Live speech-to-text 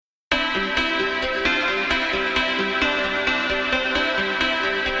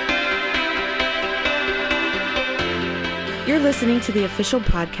listening to the official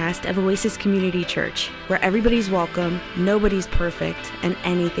podcast of Oasis Community Church, where everybody's welcome, nobody's perfect, and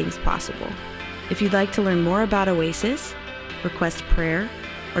anything's possible. If you'd like to learn more about Oasis, request prayer,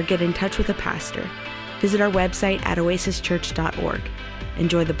 or get in touch with a pastor, visit our website at oasischurch.org.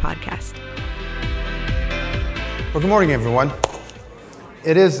 Enjoy the podcast. Well, good morning, everyone.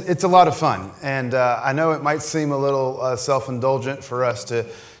 It's a lot of fun, and I know it might seem a little self-indulgent for us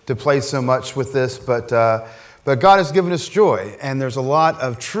to play so much with this, but God has given us joy, and there's a lot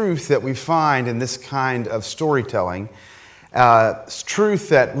of truth that we find in this kind of storytelling. It's truth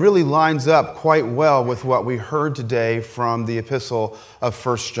that really lines up quite well with what we heard today from the epistle of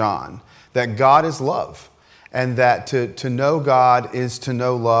 1 John, that God is love, and that to know God is to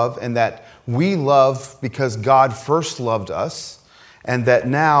know love, and that we love because God first loved us, and that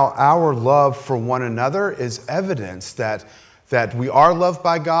now our love for one another is evidence that we are loved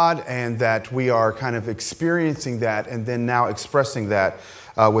by God, and that we are kind of experiencing that and then now expressing that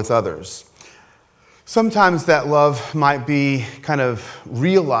with others. Sometimes that love might be kind of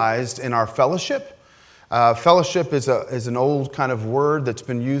realized in our fellowship. Fellowship is an old kind of word that's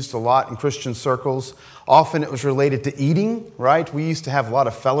been used a lot in Christian circles. Often it was related to eating, right? We used to have a lot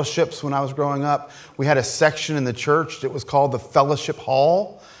of fellowships when I was growing up. We had a section in the church that was called the Fellowship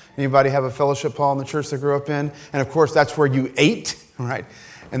Hall. Anybody have a fellowship hall in the church they grew up in? And of course, that's where you ate, right?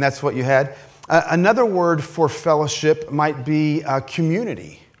 And that's what you had. Another word for fellowship might be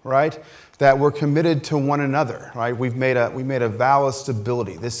community, right? That we're committed to one another, right? We made a vow of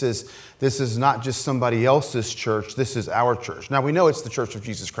stability. This is not just somebody else's church. This is our church. Now, we know it's the Church of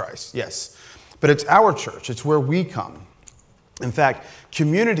Jesus Christ, yes. But it's our church. It's where we come. In fact,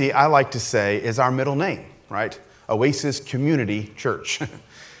 community, I like to say, is our middle name, right? Oasis Community Church.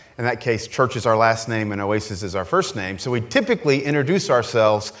 In that case, church is our last name and Oasis is our first name. So we typically introduce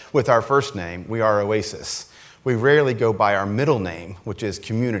ourselves with our first name. We are Oasis. We rarely go by our middle name, which is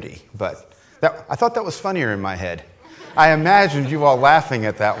community. But I thought that was funnier in my head. I imagined you all laughing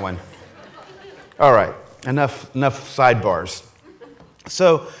at that one. All right, enough sidebars.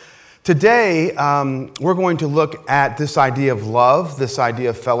 So today, we're going to look at this idea of love, this idea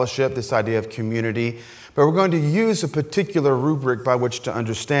of fellowship, this idea of community. But we're going to use a particular rubric by which to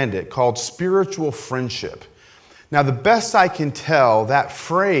understand it, called spiritual friendship. Now, the best I can tell, that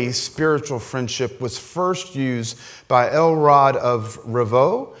phrase, spiritual friendship, was first used by Elrod of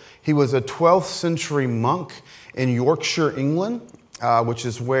Rievaulx. He was a 12th century monk in Yorkshire, England, which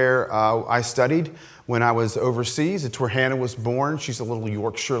is where I studied when I was overseas. It's where Hannah was born. She's a little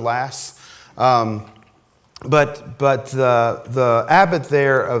Yorkshire lass. But the abbot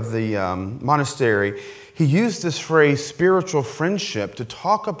there of the monastery, he used this phrase, spiritual friendship, to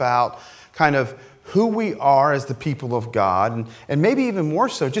talk about kind of who we are as the people of God, and maybe even more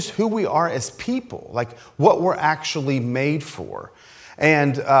so, just who we are as people, like what we're actually made for.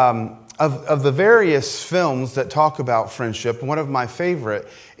 And of the various films that talk about friendship, one of my favorite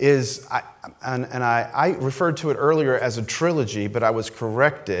is, I referred to it earlier as a trilogy, but I was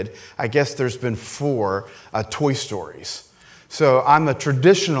corrected. I guess there's been 4 Toy Stories. So I'm a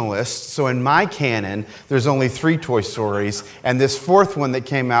traditionalist, so in my canon, there's only 3 Toy Stories, and this 4th one that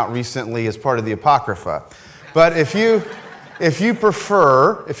came out recently is part of the Apocrypha. But if you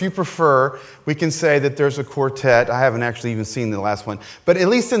prefer, we can say that there's a quartet. I haven't actually even seen the last one, but at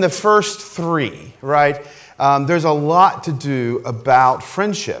least in the first 3, right, there's a lot to do about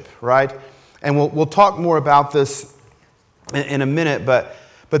friendship, right? And we'll talk more about this in a minute, but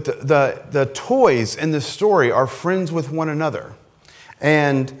the toys in the story are friends with one another.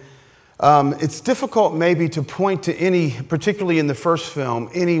 And it's difficult maybe to point to any, particularly in the first film,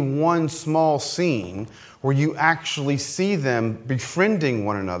 any one small scene where you actually see them befriending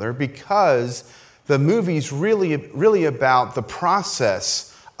one another, because the movie's really about the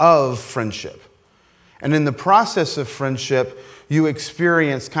process of friendship. And in the process of friendship, you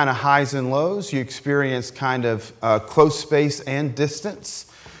experience kind of highs and lows. You experience kind of close space and distance.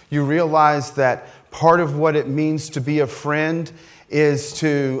 You realize that part of what it means to be a friend is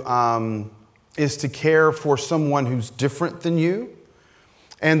to care for someone who's different than you.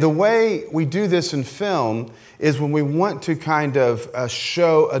 And the way we do this in film is when we want to kind of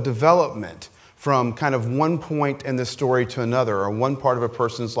show a development from kind of one point in the story to another, or one part of a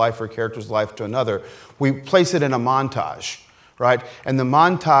person's life or character's life to another, we place it in a montage, right? And the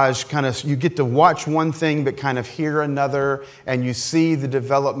montage kind of, you get to watch one thing but kind of hear another, and you see the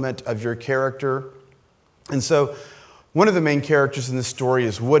development of your character. And so one of the main characters in the story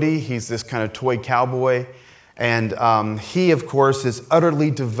is Woody. He's this kind of toy cowboy. And he, of course, is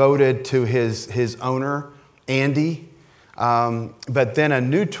utterly devoted to his owner, Andy. But then a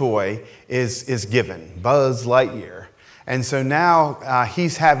new toy is given, Buzz Lightyear. And so now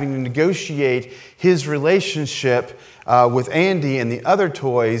he's having to negotiate his relationship with Andy and the other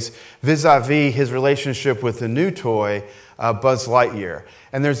toys vis-a-vis his relationship with the new toy, Buzz Lightyear.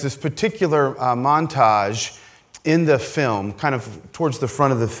 And there's this particular montage in the film, kind of towards the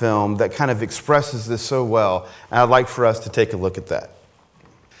front of the film, that kind of expresses this so well. And I'd like for us to take a look at that.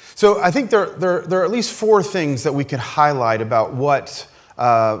 So I think there are at least 4 things that we can highlight about what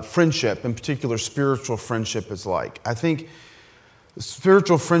friendship, in particular spiritual friendship, is like. I think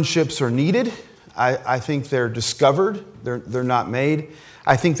spiritual friendships are needed. I think they're discovered. They're not made.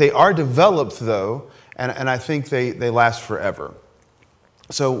 I think they are developed, though, and I think they last forever.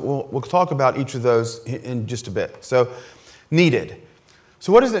 So we'll talk about each of those in just a bit. So, needed.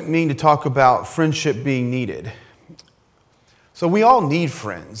 So what does it mean to talk about friendship being needed? So we all need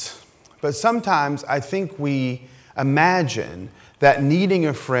friends, but sometimes I think we imagine that needing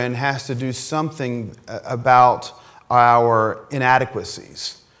a friend has to do something about our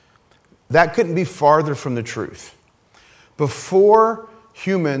inadequacies. That couldn't be farther from the truth. Before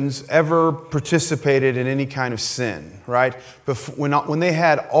humans ever participated in any kind of sin, right? When they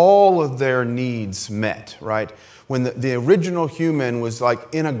had all of their needs met, right? When the original human was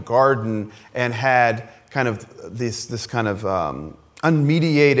like in a garden and had kind of this kind of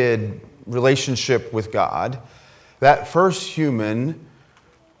unmediated relationship with God, that first human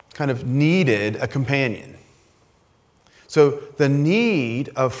kind of needed a companion. So the need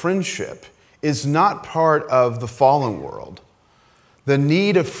of friendship is not part of the fallen world. The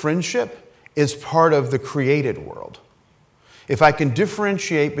need of friendship is part of the created world. If I can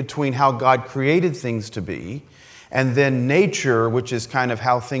differentiate between how God created things to be and then nature, which is kind of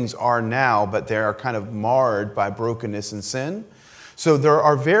how things are now, but they are kind of marred by brokenness and sin. So there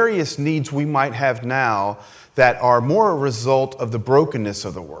are various needs we might have now that are more a result of the brokenness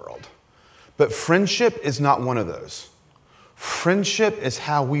of the world. But friendship is not one of those. Friendship is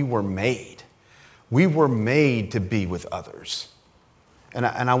how we were made. We were made to be with others. And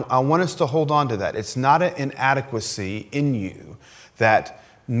I want us to hold on to that. It's not an inadequacy in you that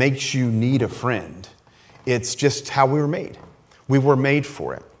makes you need a friend. It's just how we were made. We were made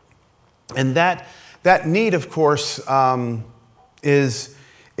for it. And that need, of course, is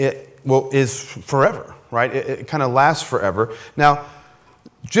forever, right? It kind of lasts forever. Now,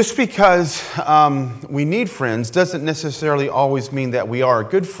 just because we need friends doesn't necessarily always mean that we are a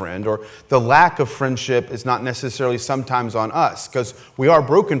good friend, or the lack of friendship is not necessarily sometimes on us, because we are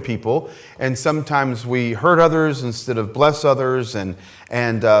broken people, and sometimes we hurt others instead of bless others, and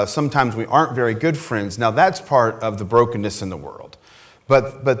sometimes we aren't very good friends. Now, that's part of the brokenness in the world.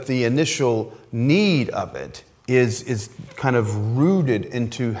 But the initial need of it is kind of rooted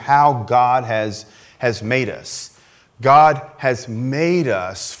into how God has made us. God has made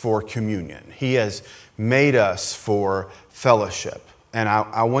us for communion. He has made us for fellowship. And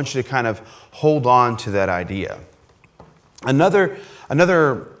I want you to kind of hold on to that idea.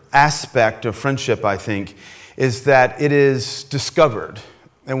 Another aspect of friendship, I think, is that it is discovered.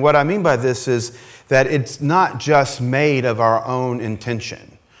 And what I mean by this is that it's not just made of our own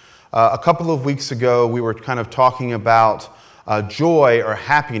intention. A couple of weeks ago, we were kind of talking about joy or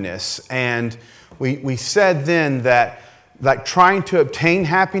happiness, and we said then that trying to obtain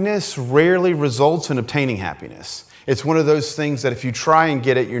happiness rarely results in obtaining happiness. It's one of those things that if you try and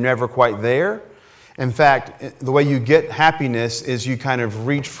get it, you're never quite there. In fact, the way you get happiness is you kind of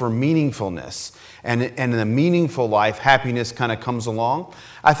reach for meaningfulness. And in a meaningful life, happiness kind of comes along.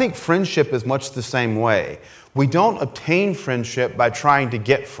 I think friendship is much the same way. We don't obtain friendship by trying to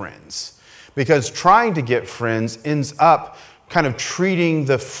get friends, because trying to get friends ends up kind of treating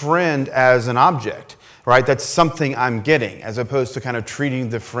the friend as an object, right? That's something I'm getting, as opposed to kind of treating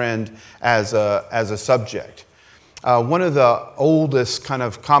the friend as a subject. One of the oldest kind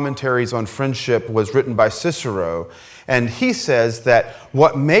of commentaries on friendship was written by Cicero, and he says that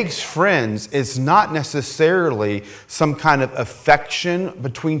what makes friends is not necessarily some kind of affection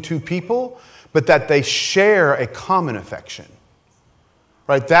between two people, but that they share a common affection,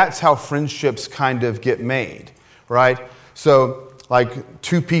 right? That's how friendships kind of get made, right? So, like,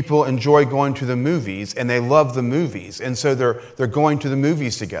 two people enjoy going to the movies and they love the movies, and so they're going to the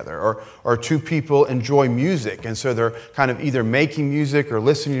movies together. Or two people enjoy music, and so they're kind of either making music or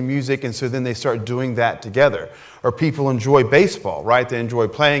listening to music, and so then they start doing that together. Or people enjoy baseball, right? They enjoy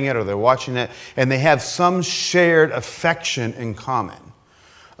playing it or they're watching it, and they have some shared affection in common.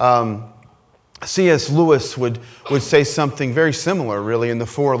 C.S. Lewis would say something very similar, really, in The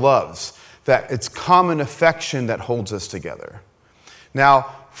Four Loves, that it's common affection that holds us together.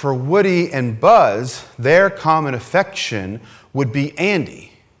 Now, for Woody and Buzz, their common affection would be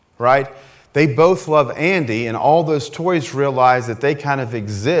Andy, right? They both love Andy, and all those toys realize that they kind of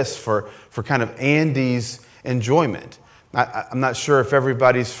exist for kind of Andy's enjoyment. I'm not sure if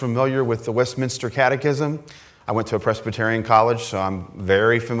everybody's familiar with the Westminster Catechism. I went to a Presbyterian college, so I'm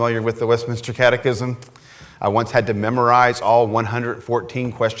very familiar with the Westminster Catechism. I once had to memorize all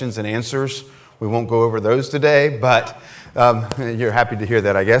 114 questions and answers. We won't go over those today, but you're happy to hear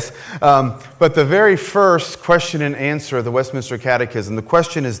that, I guess. But the very first question and answer of the Westminster Catechism, the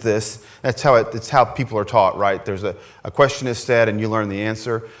question is this. It's how people are taught, right? There's a question is said and you learn the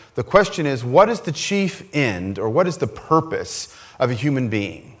answer. The question is, what is the chief end or what is the purpose of a human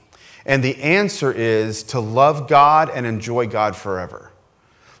being? And the answer is to love God and enjoy God forever.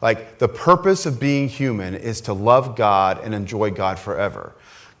 Like, the purpose of being human is to love God and enjoy God forever.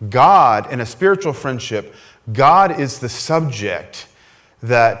 God, in a spiritual friendship, God is the subject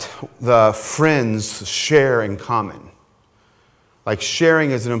that the friends share in common. Like,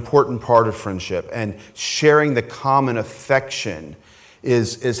 sharing is an important part of friendship, and sharing the common affection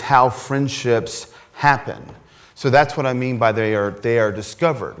is how friendships happen. So that's what I mean by they are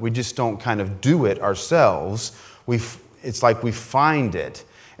discovered. We just don't kind of do it ourselves. It's like we find it.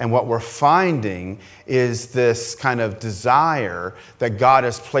 And what we're finding is this kind of desire that God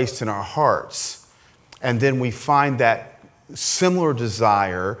has placed in our hearts. And then we find that similar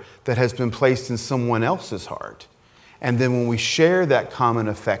desire that has been placed in someone else's heart. And then when we share that common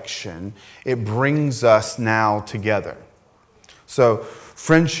affection, it brings us now together. So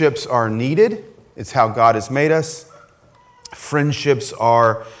friendships are needed. It's how God has made us. Friendships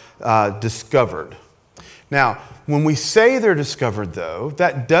are discovered. Now, when we say they're discovered, though,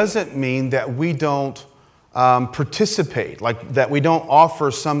 that doesn't mean that we don't participate, like that we don't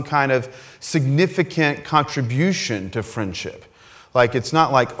offer some kind of significant contribution to friendship. Like, it's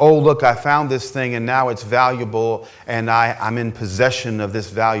not like, oh, look, I found this thing and now it's valuable and I'm in possession of this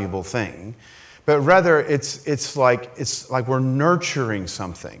valuable thing. But rather, it's like we're nurturing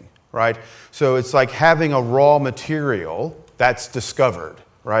something, right? So it's like having a raw material that's discovered,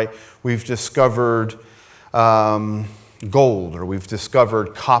 right? We've discovered gold, or we've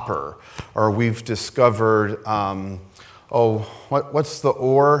discovered copper, or we've discovered, what's the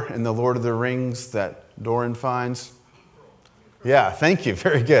ore in the Lord of the Rings that Doran finds? Yeah, thank you,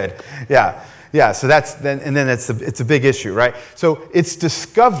 very good. Yeah. So it's a big issue, right? So it's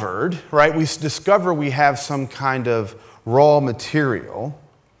discovered, right? We discover we have some kind of raw material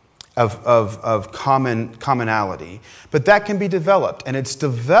of commonality, but that can be developed, and it's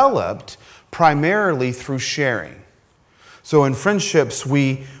developed primarily through sharing. So in friendships,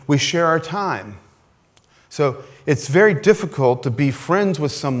 we share our time. So it's very difficult to be friends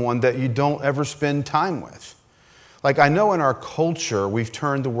with someone that you don't ever spend time with. Like, I know in our culture, we've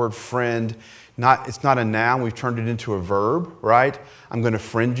turned the word friend, it's not a noun, we've turned it into a verb, right? I'm going to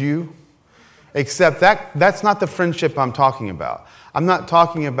friend you. Except that's not the friendship I'm talking about. I'm not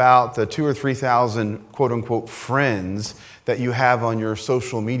talking about the 2,000 or 3,000 quote-unquote friends that you have on your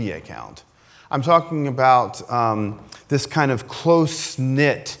social media account. I'm talking about this kind of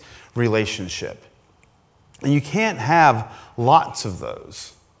close-knit relationship. And you can't have lots of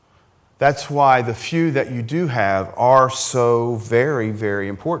those. That's why the few that you do have are so very, very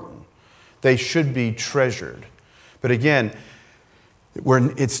important. They should be treasured. But again,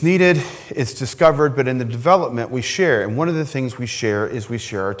 it's needed, it's discovered, but in the development we share. And one of the things we share is we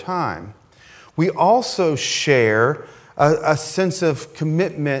share our time. We also share a sense of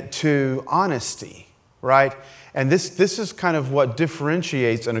commitment to honesty, right? And this is kind of what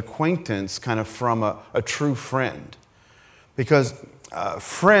differentiates an acquaintance kind of from a true friend. Because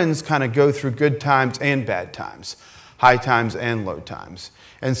friends kind of go through good times and bad times, high times and low times.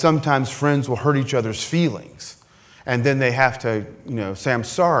 And sometimes friends will hurt each other's feelings. And then they have to, say, I'm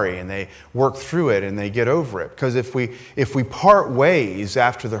sorry, and they work through it and they get over it. Because if we part ways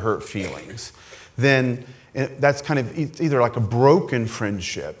after the hurt feelings, then that's kind of either like a broken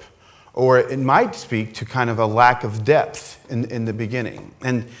friendship, or it might speak to kind of a lack of depth in the beginning.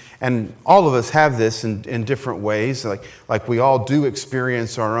 And all of us have this in different ways. Like we all do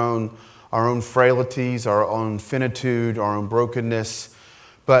experience our own frailties, our own finitude, our own brokenness.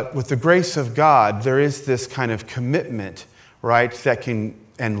 But with the grace of God, there is this kind of commitment, right,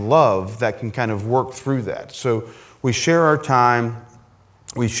 and love that can kind of work through that. So we share our time,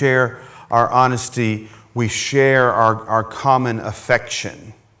 we share our honesty, we share our common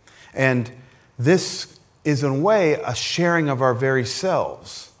affection. And this is, in a way, a sharing of our very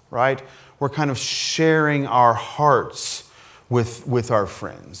selves, right? We're kind of sharing our hearts with our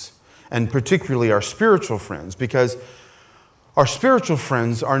friends, and particularly our spiritual friends, because our spiritual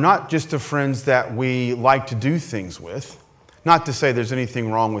friends are not just the friends that we like to do things with. Not to say there's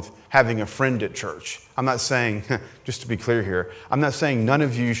anything wrong with having a friend at church. I'm not saying, just to be clear here, I'm not saying none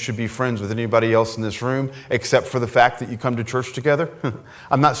of you should be friends with anybody else in this room except for the fact that you come to church together.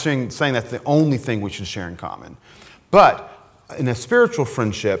 I'm not saying that's the only thing we should share in common. But in a spiritual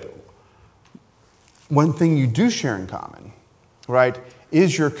friendship, one thing you do share in common, right,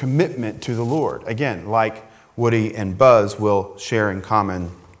 is your commitment to the Lord. Again, like Woody and Buzz will share in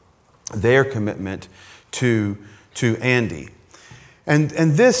common their commitment to Andy. And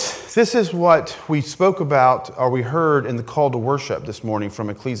this is what we spoke about, or we heard in the call to worship this morning from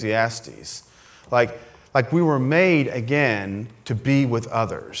Ecclesiastes. Like we were made again to be with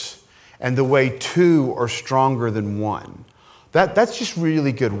others. And the way two are stronger than one. That's just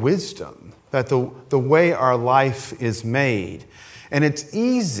really good wisdom. That the way our life is made. And it's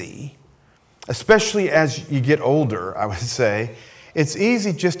easy, especially as you get older, I would say, it's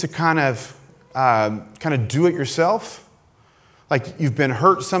easy just to kind of do it yourself. Like you've been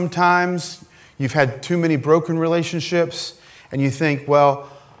hurt sometimes, you've had too many broken relationships, and you think, well,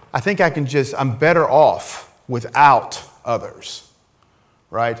 I think I'm better off without others,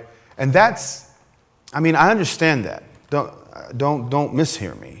 right? And I understand that. Don't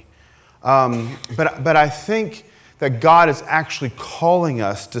mishear me. But I think that God is actually calling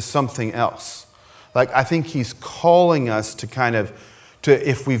us to something else. Like I think He's calling us to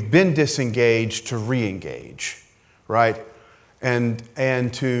if we've been disengaged, to re-engage, right? And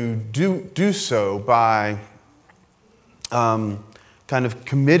to do so by kind of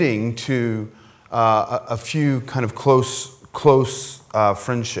committing to a few kind of close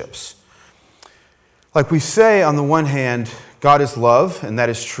friendships. Like we say, on the one hand, God is love, and that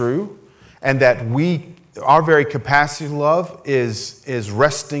is true, and that our very capacity to love is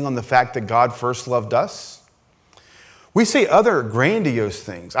resting on the fact that God first loved us. We say other grandiose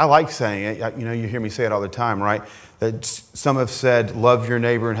things. I like saying it. You hear me say it all the time, right? That some have said, love your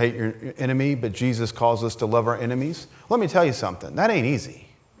neighbor and hate your enemy, but Jesus calls us to love our enemies. Let me tell you something. That ain't easy.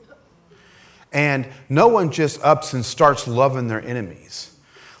 And no one just ups and starts loving their enemies.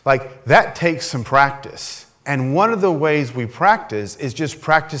 Like, that takes some practice. And one of the ways we practice is just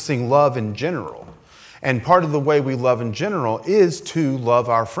practicing love in general. And part of the way we love in general is to love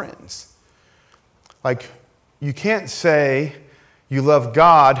our friends. Like, you can't say you love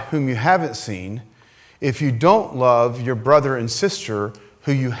God whom you haven't seen if you don't love your brother and sister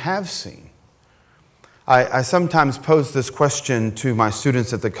who you have seen. I sometimes pose this question to my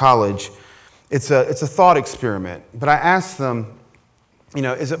students at the college. It's a thought experiment, but I ask them,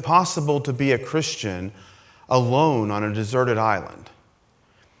 is it possible to be a Christian alone on a deserted island?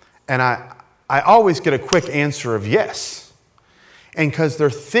 And I always get a quick answer of yes. And because they're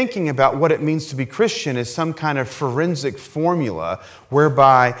thinking about what it means to be Christian as some kind of forensic formula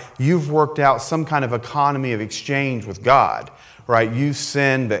whereby you've worked out some kind of economy of exchange with God, right? You've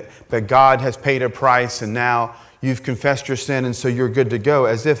sinned, but God has paid a price, and now you've confessed your sin, and so you're good to go,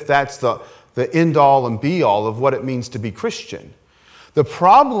 as if that's the end-all and be-all of what it means to be Christian. The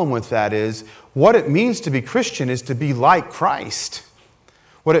problem with that is what it means to be Christian is to be like Christ.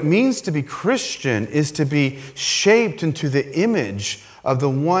 What it means to be Christian is to be shaped into the image of the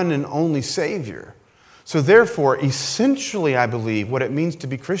one and only Savior. So therefore, essentially, I believe what it means to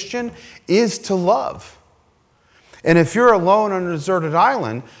be Christian is to love. And if you're alone on a deserted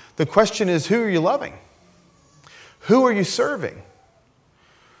island, the question is, who are you loving? Who are you serving?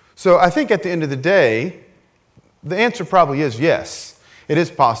 So I think at the end of the day, the answer probably is yes. It is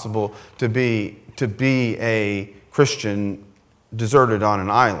possible to be a Christian deserted on an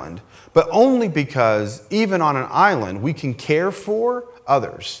island, but only because even on an island we can care for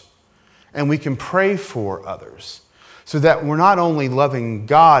others and we can pray for others, so that we're not only loving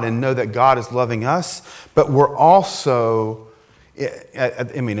God and know that God is loving us, but we're also,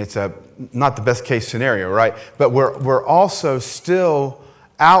 it's not the best case scenario, right? But we're also still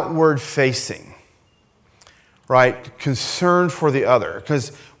outward facing, right? Concerned for the other.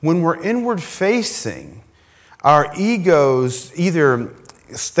 Because when we're inward facing, our egos either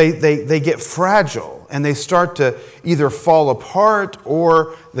they get fragile and they start to either fall apart,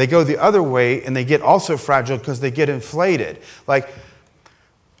 or they go the other way and they get also fragile because they get inflated. Like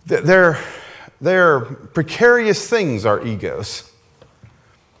they're precarious things, our egos.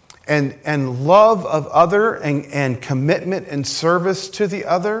 And love of other and commitment and service to the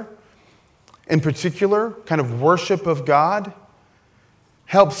other, in particular, kind of worship of God,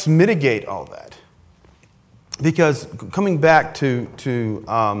 helps mitigate all that. Because coming back to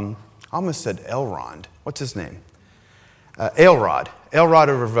I almost said Elrond. What's his name? Elrod of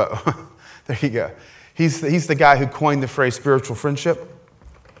Ravoux. There you go. He's the guy who coined the phrase spiritual friendship.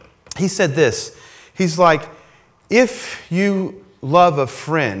 He said this. He's like, if you love a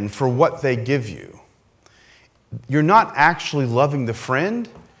friend for what they give you, you're not actually loving the friend,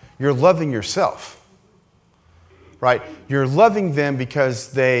 you're loving yourself, right? You're loving them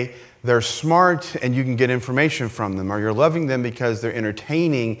because they're smart and you can get information from them, or you're loving them because they're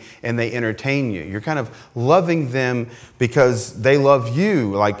entertaining and they entertain you. You're kind of loving them because they love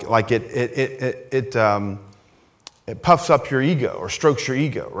you, like it puffs up your ego or strokes your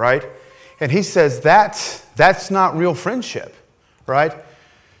ego, right? And he says that's not real friendship, right?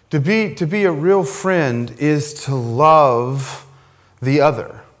 To be a real friend is to love the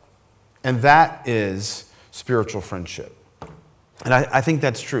other, and that is spiritual friendship. And I think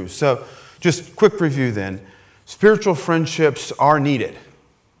that's true. So just quick review then. Spiritual friendships are needed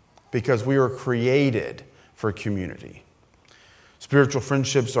because we are created for community. Spiritual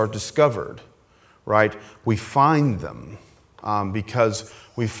friendships are discovered, right? We find them because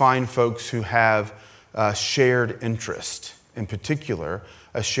we find folks who have shared interest, in particular,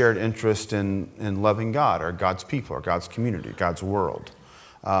 a shared interest in loving God or God's people or God's community, God's world.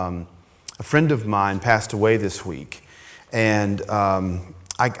 A friend of mine passed away this week, and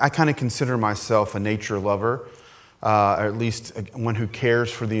I kind of consider myself a nature lover, or at least one who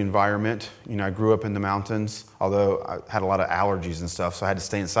cares for the environment. You know, I grew up in the mountains, although I had a lot of allergies and stuff, so I had to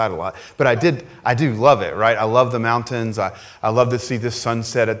stay inside a lot. But I do love it, right? I love the mountains. I love to see the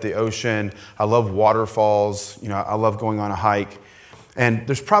sunset at the ocean. I love waterfalls. You know, I love going on a hike. And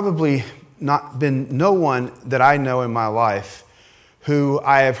there's probably not been no one that I know in my life who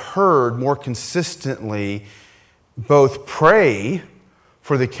I have heard more consistently both pray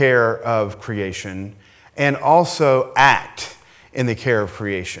for the care of creation and also act in the care of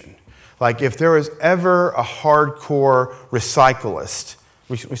creation. Like if there was ever a hardcore recyclist,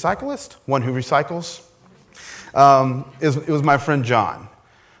 one who recycles, it was my friend John.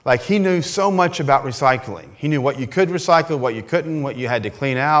 Like he knew so much about recycling. He knew what you could recycle, what you couldn't, what you had to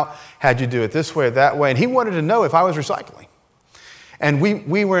clean out, had you do it this way or that way. And he wanted to know if I was recycling. And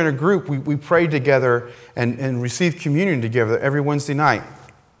we were in a group, we prayed together and received communion together every Wednesday night.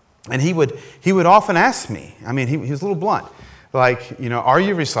 And he would often ask me, I mean, he was a little blunt, like, you know, are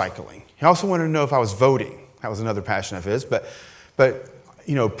you recycling? He also wanted to know if I was voting. That was another passion of his. But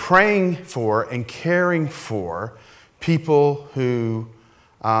you know, praying for and caring for people who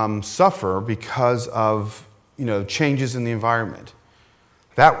suffer because of, you know, changes in the environment.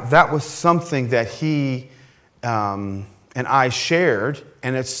 That was something that he and I shared,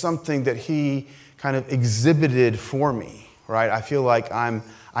 and it's something that he kind of exhibited for me, right? I feel like I'm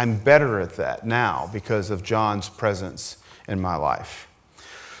better at that now because of John's presence in my life.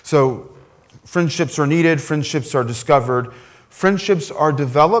 So friendships are needed, friendships are discovered, friendships are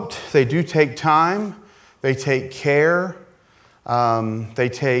developed. They do take time, they take care, they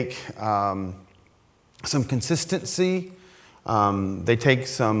take some consistency, they take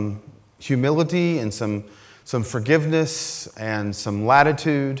some humility and some forgiveness and some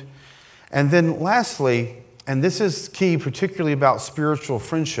latitude. And then lastly, and this is key particularly about spiritual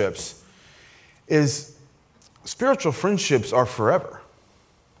friendships, is spiritual friendships are forever.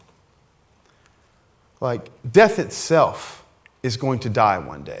 Like death itself is going to die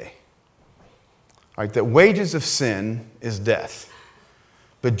one day. Right? The wages of sin is death.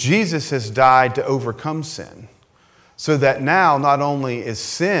 But Jesus has died to overcome sin. So that now not only is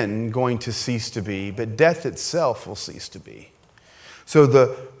sin going to cease to be, but death itself will cease to be. So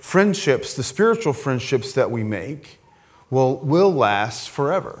the friendships, the spiritual friendships that we make will last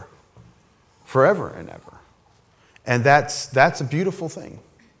forever. Forever and ever. And that's a beautiful thing.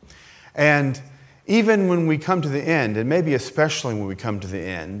 And even when we come to the end, and maybe especially when we come to the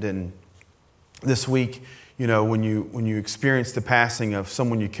end, and this week, you know, when you experience the passing of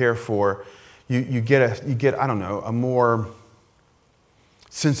someone you care for, you get I don't know, a more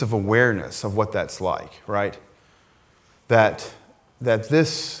sense of awareness of what that's like, right? That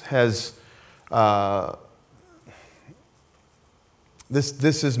this has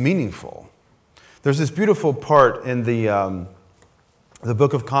this is meaningful. There's this beautiful part in the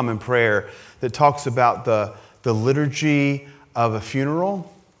Book of Common Prayer that talks about the liturgy of a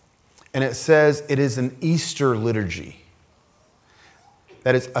funeral, and it says it is an Easter liturgy.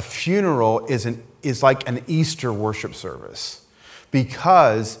 That is, a funeral is like an Easter worship service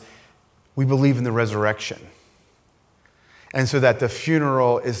because we believe in the resurrection. And so that the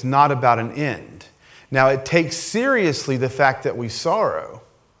funeral is not about an end. Now, it takes seriously the fact that we sorrow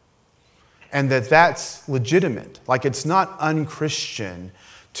and that's legitimate. Like, it's not unchristian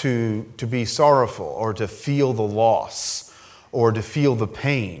to be sorrowful or to feel the loss or to feel the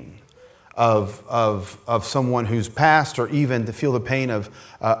pain of someone who's passed, or even to feel the pain of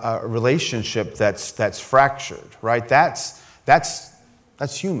a relationship that's fractured, right? That's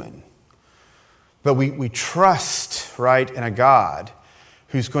human. But we trust, right, in a God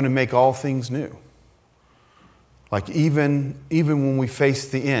who's going to make all things new. Like even when we face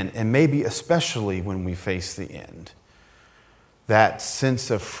the end, and maybe especially when we face the end, that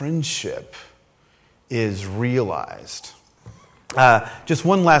sense of friendship is realized. Just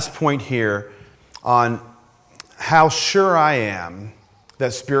one last point here on how sure I am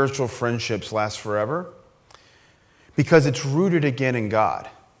that spiritual friendships last forever, because it's rooted again in God.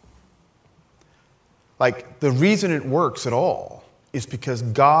 Like, the reason it works at all is because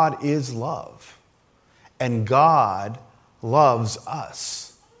God is love, and God loves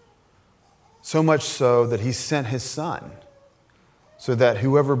us. So much so that he sent his Son, so that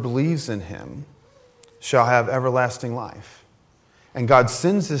whoever believes in him shall have everlasting life. And God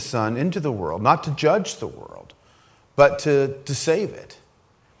sends his Son into the world, not to judge the world, but to save it.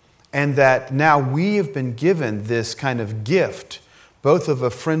 And that now we have been given this kind of gift, both of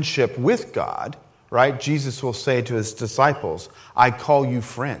a friendship with God, right? Jesus will say to his disciples, I call you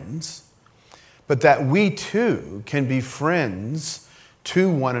friends. But that we too can be friends to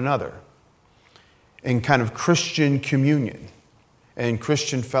one another in kind of Christian communion and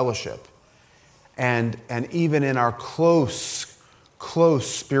Christian fellowship. And even in our close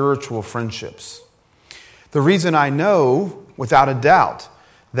spiritual friendships. The reason I know, without a doubt,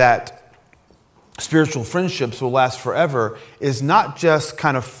 that spiritual friendships will last forever is not just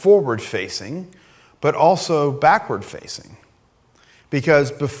kind of forward-facing, but also backward-facing.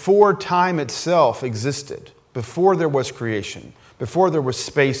 Because before time itself existed, before there was creation, before there was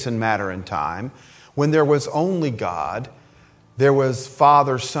space and matter and time, when there was only God, there was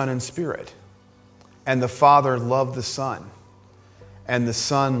Father, Son, and Spirit. And the Father loved the Son. And the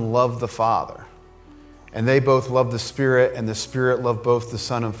Son loved the Father. And they both loved the Spirit, and the Spirit loved both the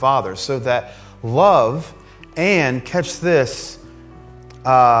Son and Father. So that love and, catch this,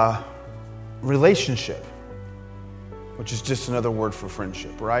 relationship, which is just another word for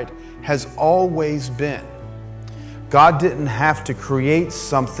friendship, right, has always been. God didn't have to create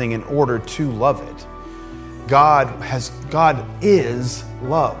something in order to love it. God is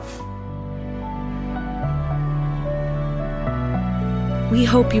love. We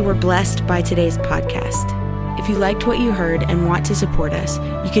hope you were blessed by today's podcast. If you liked what you heard and want to support us,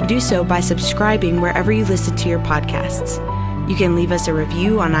 you can do so by subscribing wherever you listen to your podcasts. You can leave us a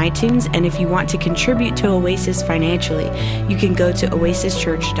review on iTunes, and if you want to contribute to Oasis financially, you can go to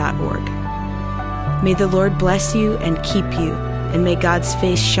oasischurch.org. May the Lord bless you and keep you, and may God's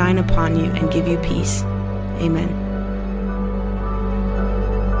face shine upon you and give you peace. Amen.